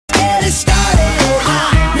it started.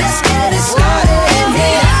 Let's get it started in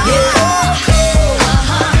here.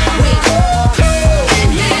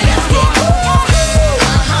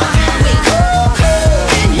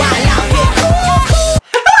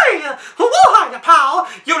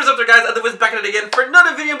 Yo, what is up there, guys? Otherwise, back at it again for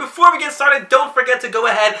another video. Before we get started, don't forget to go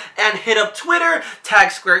ahead and hit up Twitter,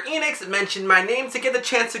 tag Square Enix, mention my name to get the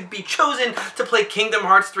chance to be chosen to play Kingdom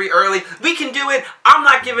Hearts 3 early. We can do it. I'm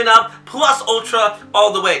not giving up. Plus Ultra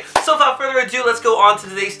all the way. So without further ado, let's go on to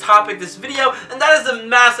today's topic, this video, and that is the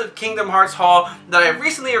massive Kingdom Hearts haul that I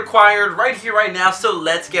recently acquired right here, right now. So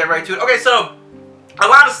let's get right to it. Okay, so a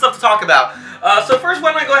lot of stuff to talk about. So first,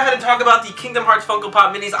 why don't I go ahead and talk about the Kingdom Hearts Funko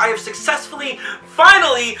Pop Minis. I have successfully,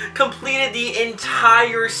 finally, completed the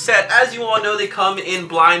entire set. As you all know, they come in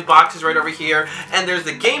blind boxes right over here. And there's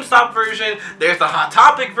the GameStop version, there's the Hot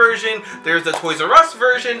Topic version, there's the Toys R Us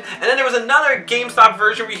version, and then there was another GameStop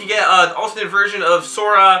version where you can get an alternate version of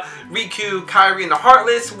Sora, Riku, Kairi, and the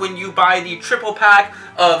Heartless when you buy the triple pack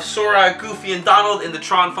of Sora, Goofy, and Donald in the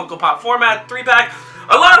Tron Funko Pop format, 3-pack.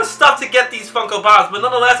 A lot of stuff to get these Funko Pops, but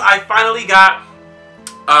nonetheless, I finally got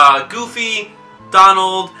Goofy,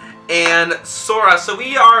 Donald, and Sora. So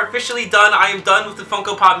we are officially done. I am done with the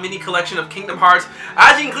Funko Pop mini collection of Kingdom Hearts.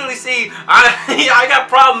 As you can clearly see, I got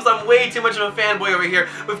problems. I'm way too much of a fanboy over here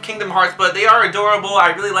with Kingdom Hearts, but they are adorable.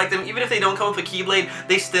 I really like them. Even if they don't come with a Keyblade,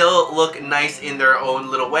 they still look nice in their own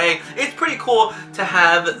little way. It's pretty cool to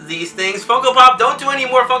have these things. Funko Pop, don't do any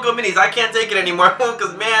more Funko Minis. I can't take it anymore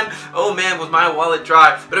because, man, oh man, was my wallet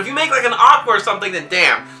dry. But if you make like an Aqua or something, then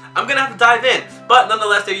damn, I'm going to have to dive in. But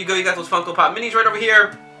nonetheless, there you go. You got those Funko Pop Minis right over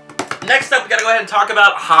here. Next up, we gotta go ahead and talk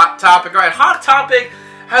about Hot Topic. Alright, Hot Topic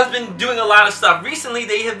has been doing a lot of stuff. Recently,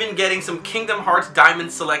 they have been getting some Kingdom Hearts Diamond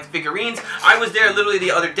Select figurines. I was there literally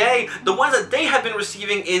the other day. The ones that they have been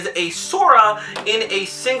receiving is a Sora in a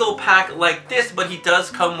single pack like this, but he does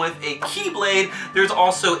come with a Keyblade. There's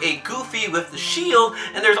also a Goofy with the shield,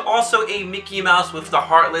 and there's also a Mickey Mouse with the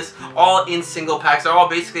Heartless, all in single packs. They're all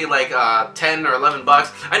basically like 10 or 11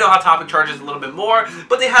 bucks. I know Hot Topic charges a little bit more,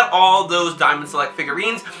 but they had all those Diamond Select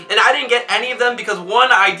figurines, and I didn't get any of them because 1,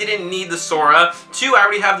 I didn't need the Sora, 2, I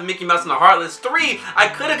already have the Mickey Mouse and the Heartless, 3, I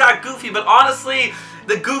could have got Goofy, but honestly,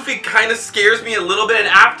 the Goofy kind of scares me a little bit, and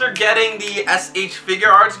after getting the SH Figure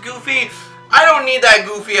Arts Goofy, I don't need that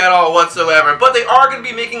Goofy at all whatsoever. But they are going to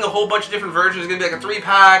be making a whole bunch of different versions. It's going to be like a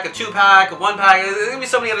 3-pack, a 2-pack, a 1-pack. There's going to be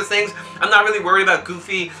so many other things. I'm not really worried about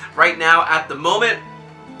Goofy right now at the moment.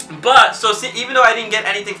 But, so see, even though I didn't get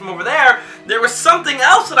anything from over there, there was something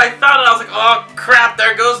else that I found, and I was like, oh crap,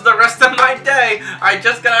 there goes the rest of my day. I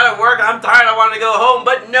just got out of work, I'm tired, I wanted to go home,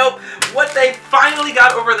 but nope. What they finally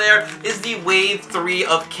got over there is the Wave 3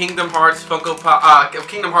 of Kingdom Hearts Funko Pop,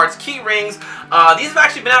 Kingdom Hearts key rings. These have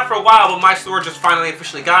actually been out for a while, but my store just finally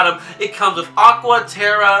officially got them. It comes with Aqua,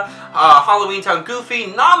 Terra, Halloween Town Goofy,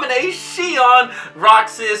 Naminé, Xion,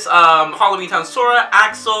 Roxas, Halloween Town Sora,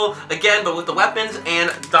 Axel, again, but with the weapons,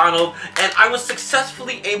 and Donald. And I was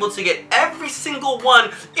successfully able to get every single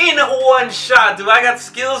one in one shot. Do I got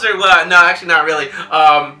skills or what? No, actually not really.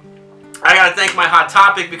 I gotta thank my Hot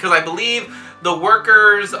Topic because I believe the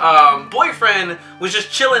worker's boyfriend was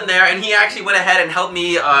just chilling there, and he actually went ahead and helped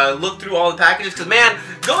me look through all the packages, because man,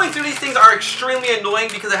 going through these things are extremely annoying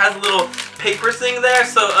because it has a little paper thing there.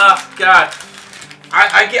 So god,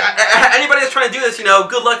 anybody that's trying to do this, you know,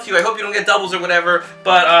 good luck to you. I hope you don't get doubles or whatever,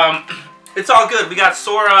 but it's all good. We got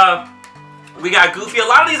Sora, we got Goofy. A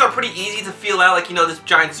lot of these are pretty easy to feel out, like, you know, this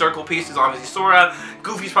giant circle piece is obviously Sora.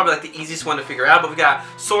 Goofy's probably like the easiest one to figure out, but we got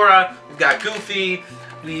Sora, we've got Goofy,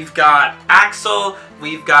 we've got Axel,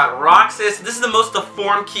 we've got Roxas. This is the most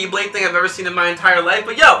deformed Keyblade thing I've ever seen in my entire life.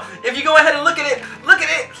 But yo, if you go ahead and look at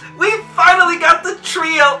it, we finally got the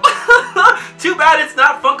trio. Too bad it's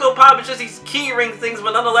not Funko Pop, it's just these key ring things,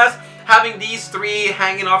 but nonetheless, having these 3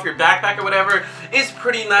 hanging off your backpack or whatever is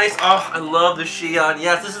pretty nice. Oh, I love the Xion.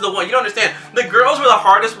 Yes, this is the one. You don't understand. The girls were the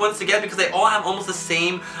hardest ones to get because they all have almost the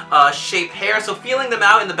same shaped hair, so feeling them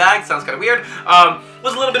out in the bag sounds kind of weird.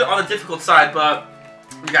 Was a little bit on the difficult side, but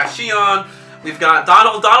we got Xion, we've got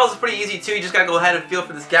Donald. Donald's pretty easy too. You just gotta go ahead and feel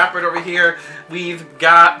for this gap right over here. We've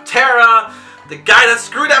got Terra, the guy that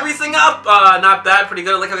screwed everything up. Not bad, pretty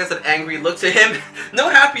good. I like how I said angry look to him. No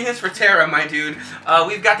happiness for Terra, my dude.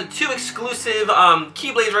 We've got the 2 exclusive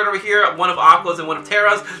Keyblades right over here, one of Aqua's and one of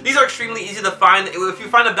Terra's. These are extremely easy to find. If you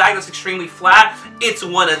find a bag that's extremely flat, it's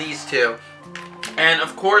one of these 2. And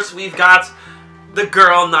of course, we've got the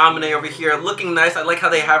girl Naminé over here looking nice. I like how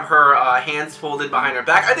they have her hands folded behind her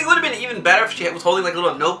back. I think it would have been even better if she was holding like a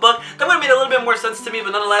little notebook. That would have made a little bit more sense to me,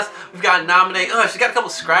 but nonetheless, we've got Naminé. Oh, she's got a couple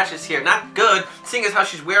scratches here. Not good, seeing as how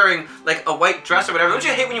she's wearing like a white dress or whatever. Don't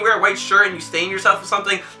you hate when you wear a white shirt and you stain yourself with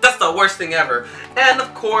something? That's the worst thing ever. And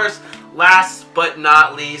of course, last but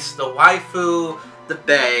not least, the waifu, the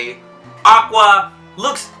bae, Aqua.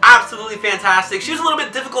 Looks absolutely fantastic. She was a little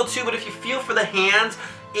bit difficult too, but if you feel for the hands,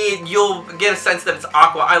 you'll get a sense that it's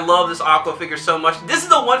Aqua. I love this Aqua figure so much. This is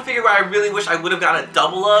the one figure where I really wish I would have gotten a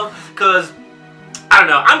double of, because, I don't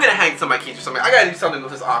know, I'm going to hang some of my keys or something. I got to do something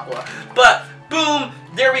with this Aqua. But, boom,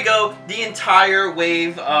 there we go. The entire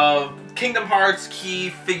wave of Kingdom Hearts key,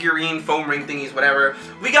 figurine, foam ring thingies, whatever.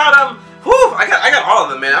 We got them. Whew, I got all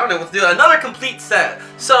of them, man. I don't know what to do. Another complete set.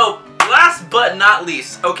 So, last but not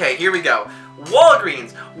least, okay, here we go.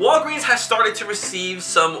 Walgreens. Walgreens has started to receive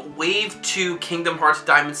some Wave 2 Kingdom Hearts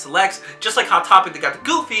Diamond Selects. Just like Hot Topic, they got the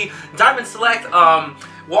Goofy. Diamond Select,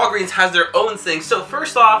 Walgreens has their own thing. So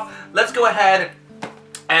first off, let's go ahead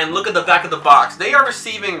and look at the back of the box. They are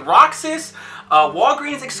receiving Roxas,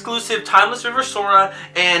 Walgreens exclusive Timeless River Sora,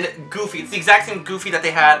 and Goofy. It's the exact same Goofy that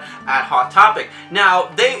they had at Hot Topic. Now,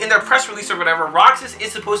 in their press release or whatever, Roxas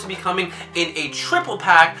is supposed to be coming in a triple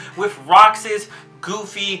pack with Roxas,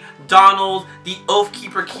 Goofy, Donald, the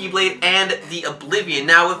Oathkeeper Keyblade, and the Oblivion.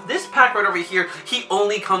 Now, with this pack right over here, he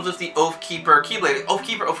only comes with the Oathkeeper Keyblade.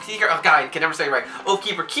 Oathkeeper, oh god, I can never say it right.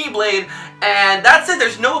 Oathkeeper Keyblade, and that's it.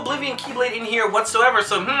 There's no Oblivion Keyblade in here whatsoever,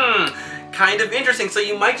 so kind of interesting. So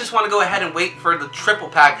you might just want to go ahead and wait for the triple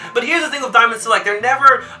pack. But here's the thing with Diamond Select, they're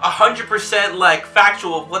never 100% like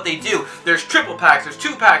factual of what they do. There's triple packs, there's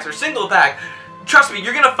 2 packs, there's single pack. Trust me,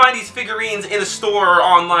 you're going to find these figurines in a store or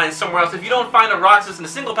online somewhere else. If you don't find a Roxas in a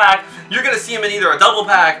single pack, you're going to see him in either a double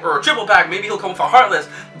pack or a triple pack. Maybe he'll come with a Heartless.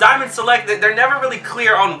 Diamond Select, they're never really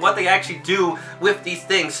clear on what they actually do with these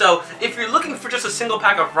things. So if you're looking for just a single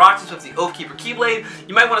pack of Roxas with the Oathkeeper Keyblade,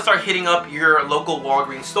 you might want to start hitting up your local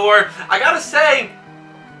Walgreens store. I gotta say,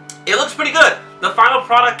 it looks pretty good. The final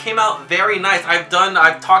product came out very nice. I've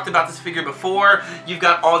talked about this figure before. You've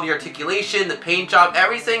got all the articulation, the paint job,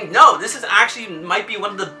 everything. No, this is actually might be one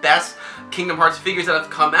of the best Kingdom Hearts figures that have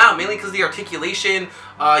come out, mainly because the articulation,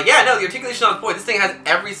 the articulation on point. This thing has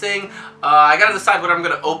everything. I gotta decide whether I'm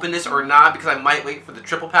gonna open this or not, because I might wait for the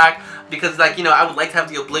triple pack, because like, you know, I would like to have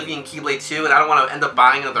the Oblivion Keyblade too, and I don't want to end up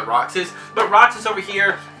buying another Roxas. But Roxas over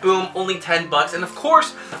here, boom, only 10 bucks. And of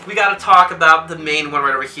course, we gotta talk about the main one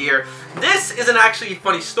right over here. This is an actually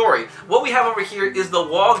funny story. What we have over here is the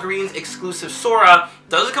Walgreens exclusive Sora.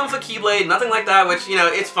 Doesn't come with a Keyblade, nothing like that, which, you know,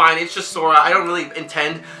 it's fine. It's just Sora. I don't really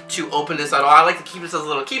intend to open this at all. I like to keep this as a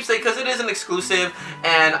little keepsake because it is an exclusive,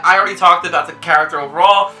 and I already talked about the character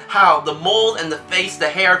overall, how the mold and the face, the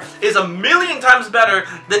hair, is a million times better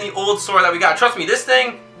than the old Sora that we got. Trust me, this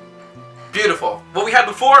thing, beautiful. What we had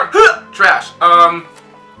before, trash.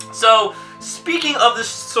 So, speaking of this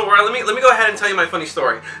Sora, let me go ahead and tell you my funny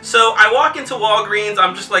story. So I walk into Walgreens,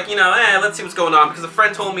 I'm just like, you know, let's see what's going on, because a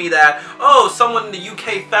friend told me that, oh, someone in the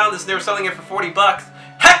UK found this and they were selling it for 40 bucks.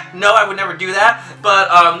 Heck, no, I would never do that. But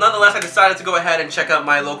nonetheless, I decided to go ahead and check out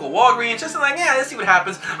my local Walgreens, just like, yeah, let's see what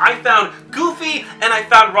happens. I found Goofy and I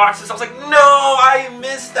found Roxas. I was like, no, I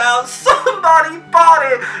missed out. Somebody bought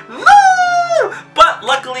it. No! But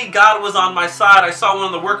luckily, God was on my side. I saw one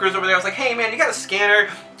of the workers over there. I was like, hey, man, you got a scanner?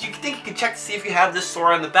 Do you think you can check to see if you have this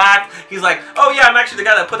Sora in the back? He's like, oh yeah, I'm actually the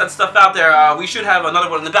guy that put that stuff out there. We should have another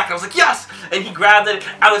one in the back. I was like, yes! And he grabbed it.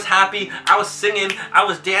 I was happy. I was singing. I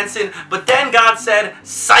was dancing. But then God said,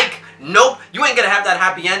 psych! Nope, you ain't gonna have that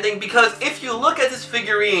happy ending, because if you look at this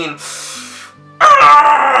figurine,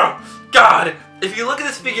 God, if you look at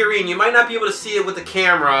this figurine, you might not be able to see it with the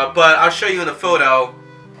camera, but I'll show you in a photo.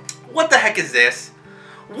 What the heck is this?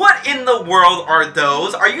 What in the world are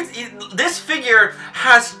those? This figure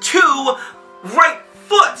has 2 right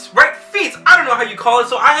feet. I don't know how you call it.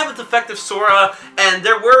 So I have a defective Sora, and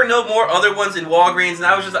there were no more other ones in Walgreens, and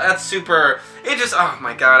I was just, that's super, oh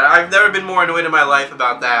my god, I've never been more annoyed in my life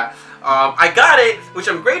about that. I got it, which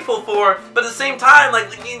I'm grateful for, but at the same time,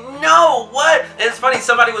 like, no, what? And it's funny,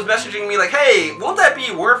 somebody was messaging me like, hey, won't that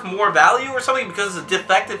be worth more value or something because it's a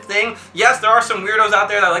defective thing? Yes, there are some weirdos out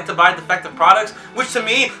there that like to buy defective products, which to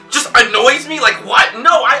me just annoys me. Like, what?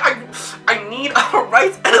 No, I need a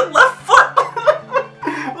right and a left foot.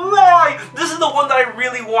 Why? This is the one that I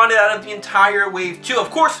really wanted out of the entire Wave 2. Of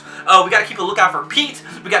course, we gotta keep a lookout for Pete.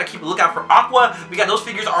 We gotta keep a lookout for Aqua. Those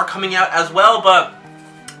figures are coming out as well, but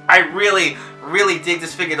I really, really dig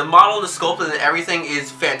this figure. The model and the sculpting and everything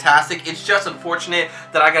is fantastic. It's just unfortunate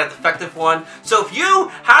that I got a defective one. So if you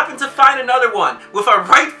happen to find another one with a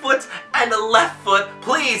right foot and a left foot,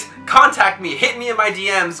 please contact me. Hit me in my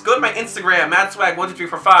DMs. Go to my Instagram,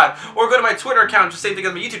 MattSwag12345, or go to my Twitter account, just same thing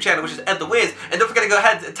as my YouTube channel, which is Ed the Wiz. And don't forget to go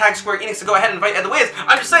ahead and tag Square Enix to go ahead and invite Ed the Wiz.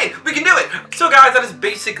 I'm just saying, we can do it. So guys, that is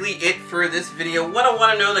basically it for this video. What I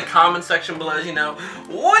want to know in the comment section below is,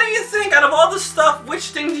 what do you think out of all the stuff? Which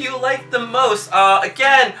thing do you like the most?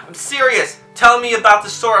 Again, I'm serious. Tell me about the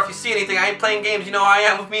store if you see anything. I ain't playing games. You know how I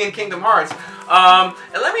am with me in Kingdom Hearts. And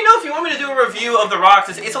let me know if you want me to do a review of the rocks.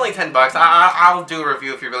 It's only $10. I'll do a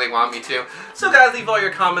review if you really want me to. So guys, leave all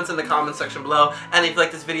your comments in the comment section below. And if you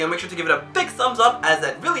like this video, make sure to give it a big thumbs up, as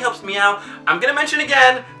that really helps me out. I'm gonna mention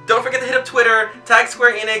again, don't forget to hit up Twitter, tag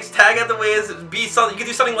Square Enix, tag Ed the Wiz. You can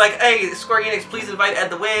do something like, hey, Square Enix, please invite Ed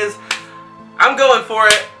the Wiz. I'm going for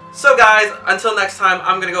it. So guys, until next time,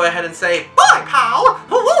 I'm gonna go ahead and say bye, pal.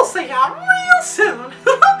 We'll see ya real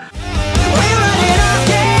soon.